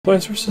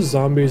Plants vs.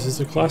 Zombies is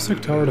a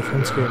classic tower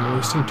defense game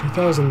released in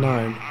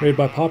 2009, made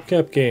by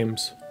PopCap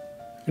Games,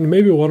 and you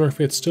may be wondering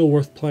if it's still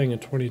worth playing in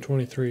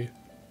 2023.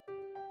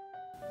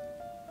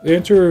 The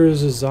answer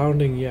is a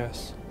resounding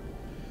yes.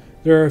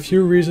 There are a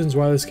few reasons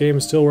why this game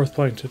is still worth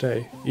playing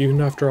today, even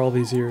after all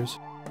these years.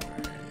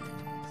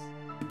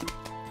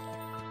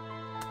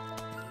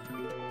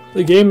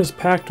 The game is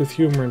packed with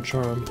humor and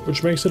charm,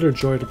 which makes it a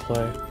joy to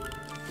play.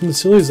 From the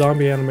silly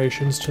zombie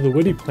animations to the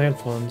witty plant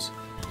puns,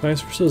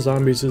 Plants vs.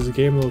 Zombies is a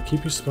game that will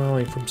keep you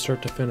smiling from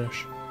start to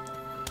finish.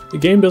 The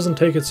game doesn't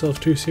take itself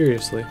too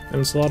seriously,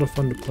 and it's a lot of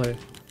fun to play.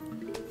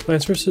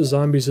 Plants vs.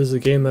 Zombies is a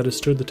game that has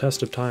stood the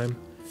test of time,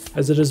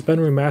 as it has been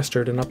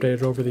remastered and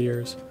updated over the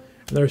years,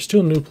 and there are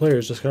still new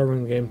players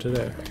discovering the game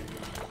today.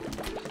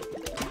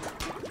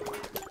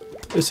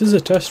 This is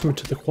a testament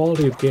to the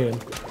quality of game.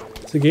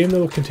 It's a game that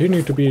will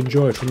continue to be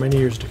enjoyed for many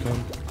years to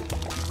come.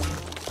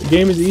 The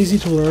game is easy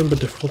to learn but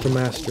difficult to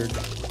master,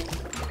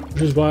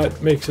 which is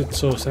what makes it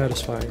so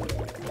satisfying.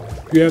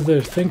 You have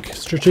to think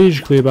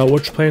strategically about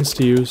which plants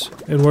to use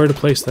and where to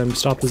place them to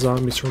stop the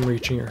zombies from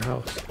reaching your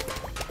house.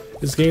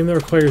 It's a game that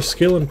requires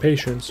skill and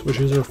patience,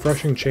 which is a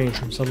refreshing change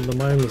from some of the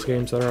mindless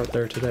games that are out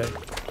there today.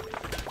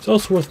 It's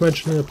also worth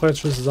mentioning that Plants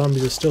vs.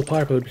 Zombies is still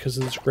popular because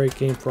it's a great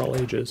game for all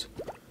ages.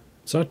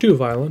 It's not too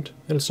violent,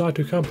 and it's not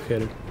too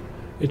complicated.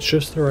 It's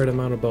just the right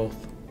amount of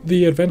both.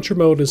 The adventure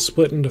mode is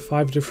split into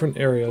 5 different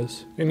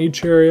areas, and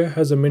each area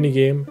has a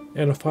minigame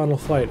and a final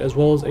fight, as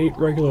well as 8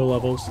 regular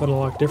levels that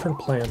unlock different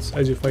plants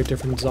as you fight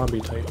different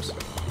zombie types.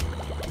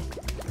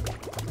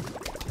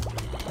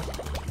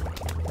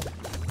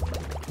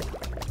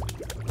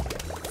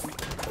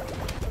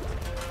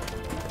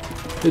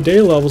 The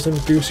day levels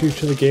introduce you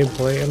to the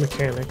gameplay and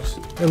mechanics,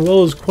 and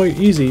while it's quite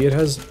easy, it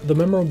has the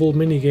memorable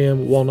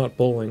minigame Walnut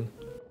Bowling.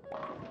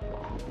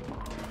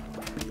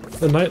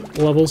 The night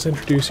levels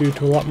introduce you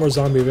to a lot more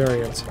zombie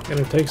variants, and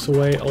it takes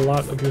away a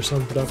lot of your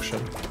sun production.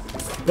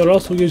 But it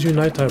also gives you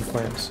nighttime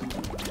plants,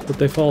 but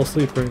they fall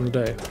asleep during the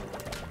day.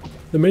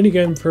 The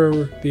minigame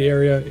for the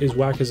area is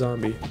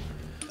Whack-A-Zombie,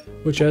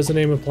 which as the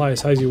name implies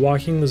has you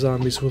whacking the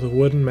zombies with a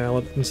wooden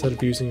mallet instead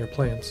of using your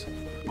plants.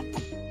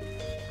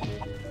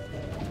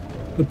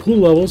 The pool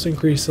levels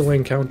increase the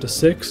lane count to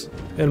 6,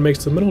 and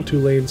makes the middle 2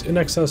 lanes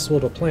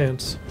inaccessible to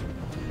plants,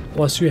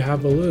 unless you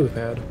have a lily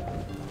pad.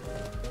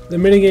 The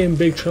minigame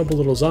Big Trouble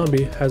Little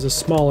Zombie has a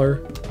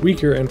smaller,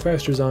 weaker, and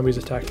faster zombies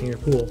attacking your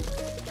pool.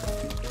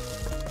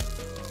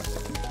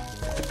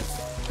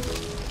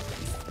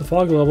 The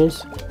fog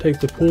levels take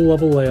the pool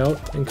level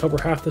layout and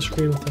cover half the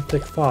screen with a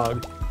thick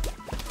fog,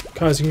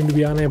 causing you to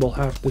be unable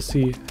to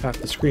see half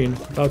the screen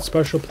without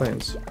special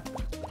plans.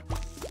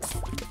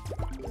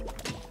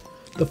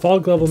 The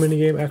fog level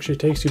minigame actually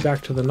takes you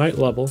back to the night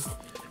level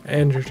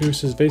and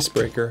introduces Vase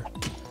Breaker,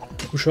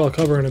 which I'll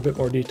cover in a bit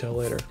more detail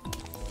later.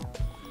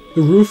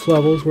 The roof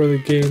levels where the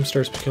game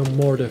starts to become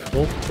more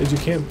difficult, as you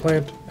can't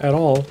plant at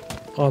all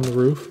on the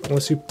roof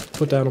unless you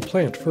put down a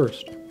plant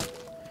first.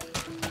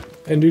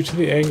 And due to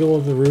the angle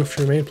of the roof,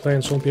 your main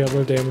plants won't be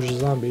able to damage the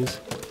zombies,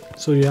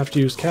 so you have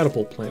to use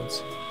catapult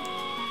plants.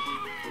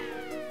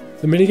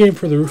 The minigame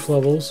for the roof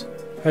levels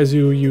has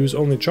you use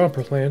only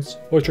chomper plants,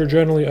 which are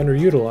generally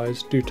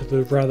underutilized due to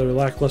the rather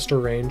lackluster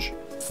range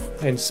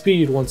and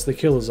speed once they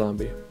kill a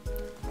zombie.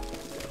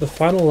 The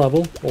final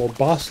level, or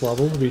boss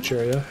level, of each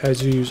area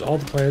has you use all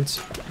the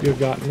plants you have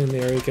gotten in the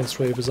area against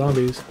a wave of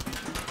zombies,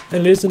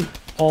 and it isn't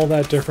all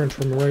that different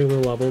from a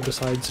regular level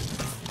besides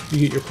you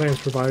get your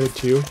plants provided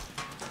to you,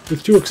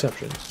 with 2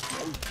 exceptions: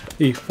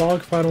 the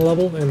fog final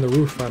level and the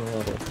roof final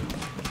level.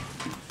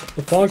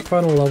 The fog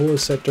final level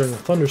is set during a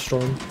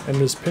thunderstorm and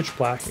is pitch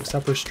black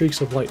except for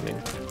streaks of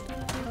lightning.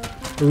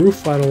 The roof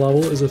final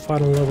level is the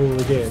final level of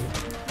the game,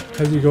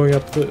 has you going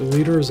up the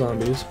leader of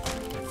zombies,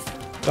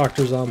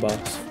 Dr.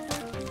 Zomboss.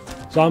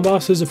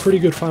 Zomboss is a pretty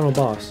good final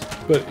boss,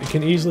 but it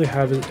can easily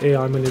have his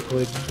AI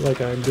manipulated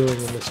like I am doing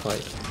in this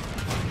fight.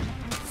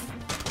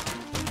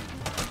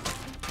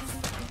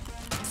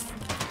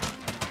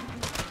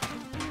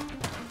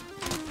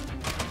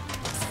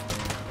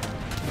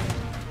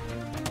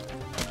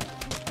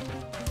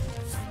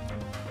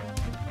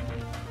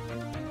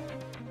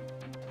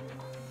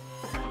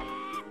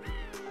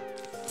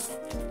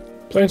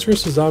 Plants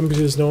vs. Zombies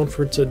is known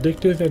for its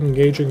addictive and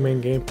engaging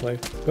main gameplay,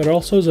 but it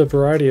also has a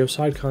variety of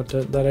side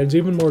content that adds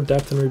even more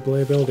depth and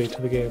replayability to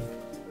the game.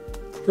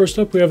 First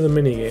up, we have the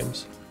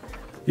minigames.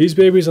 These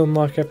babies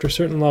unlock after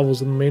certain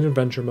levels in the main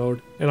adventure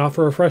mode, and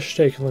offer a fresh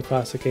take on the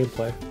classic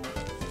gameplay.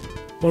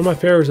 One of my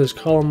favorites is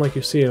Call 'em Like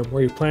You See 'em,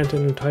 where you plant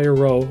an entire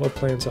row of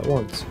plants at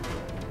once.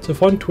 It's a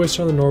fun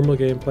twist on the normal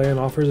gameplay and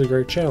offers a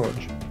great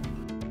challenge.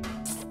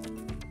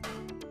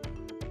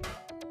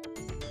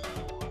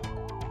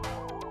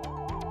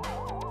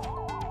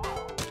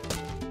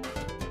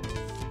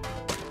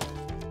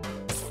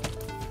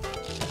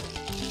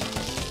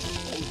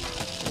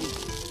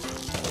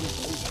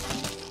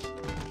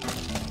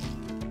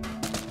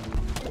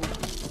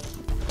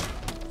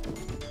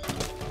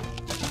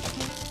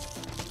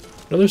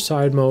 Another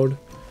side mode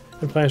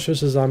in Plants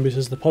vs. Zombies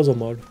is the puzzle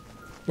mode.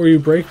 where you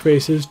break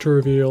bases to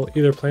reveal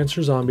either plants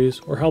or zombies,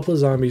 or help the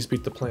zombies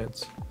beat the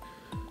plants.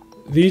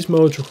 These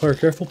modes require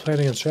careful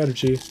planning and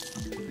strategy,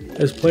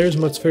 as players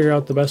must figure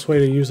out the best way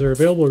to use their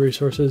available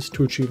resources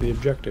to achieve the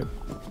objective.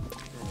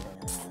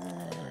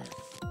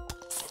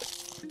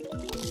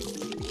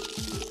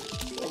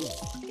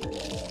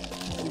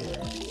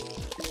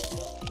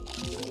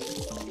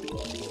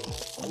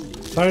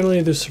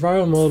 Finally, the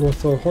survival mode will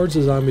throw hordes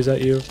of zombies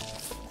at you,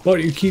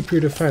 but you keep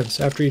your defense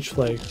after each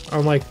flag,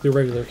 unlike the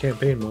regular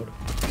campaign mode.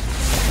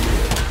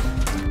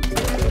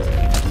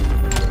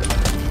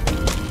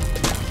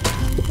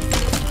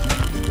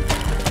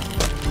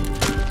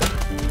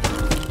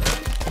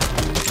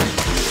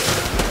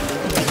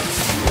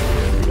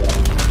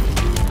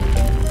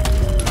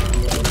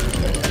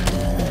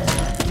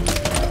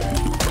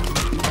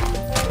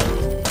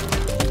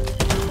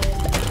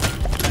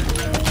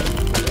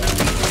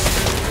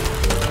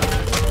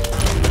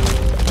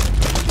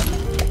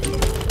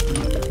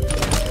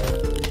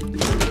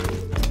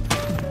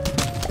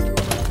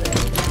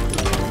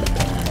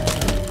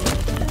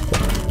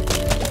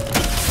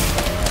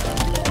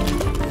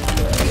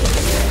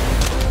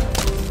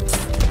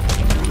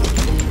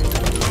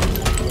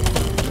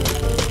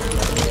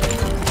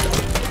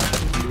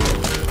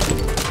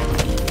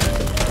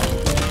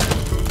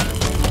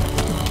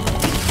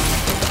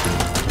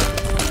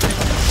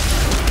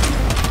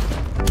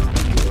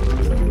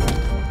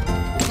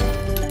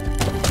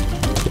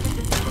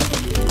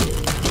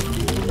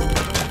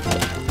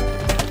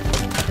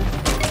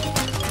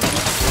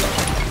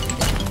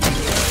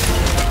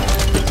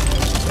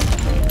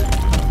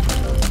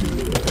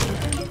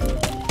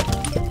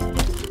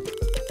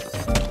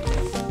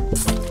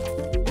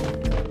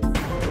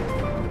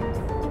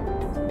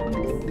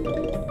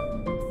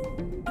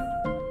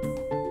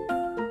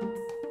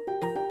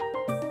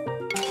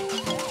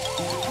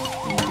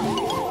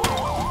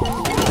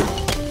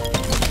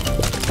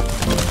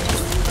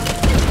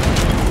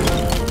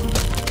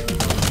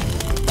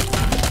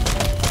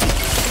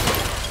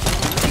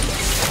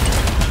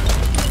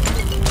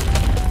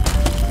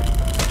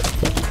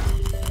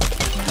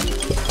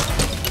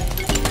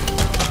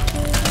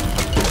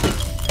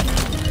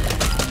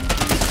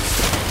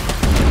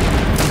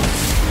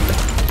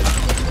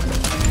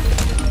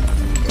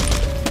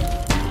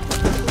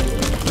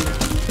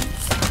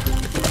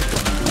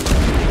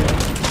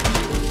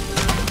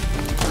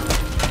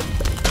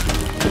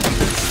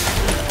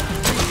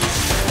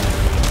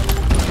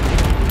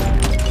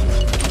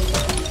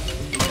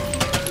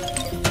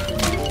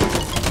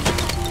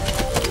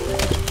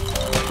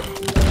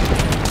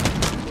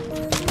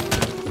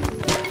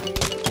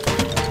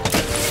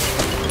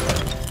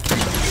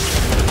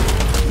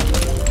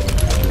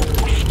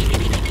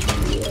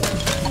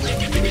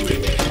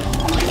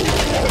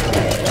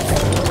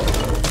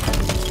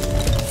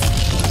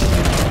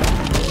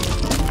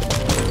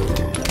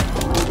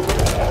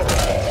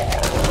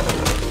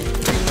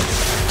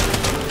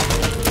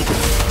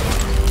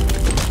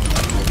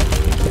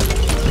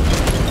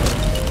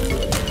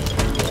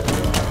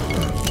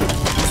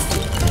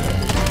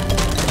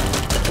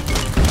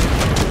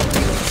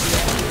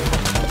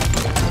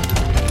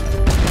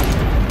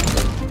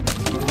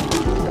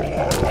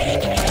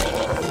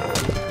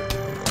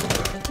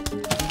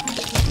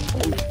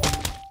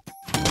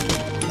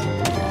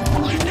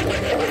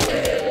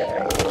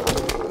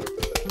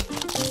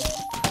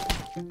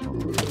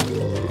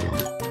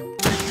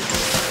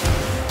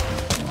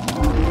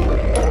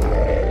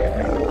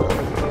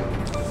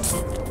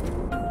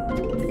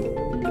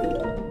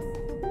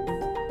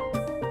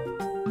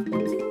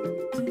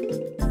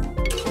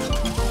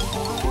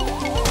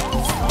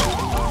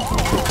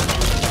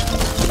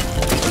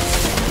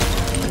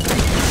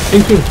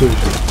 In conclusion,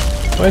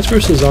 Plants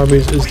vs.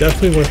 Zombies is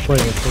definitely worth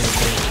playing in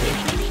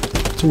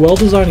 2022. It's a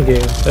well-designed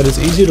game that is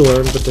easy to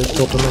learn but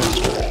difficult to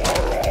master,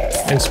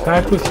 and it's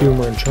packed with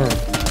humor and charm.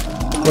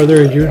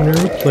 Whether you're a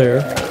new player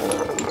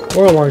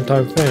or a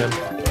long-time fan,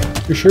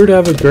 you're sure to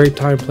have a great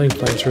time playing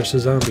Plants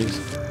vs.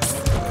 Zombies.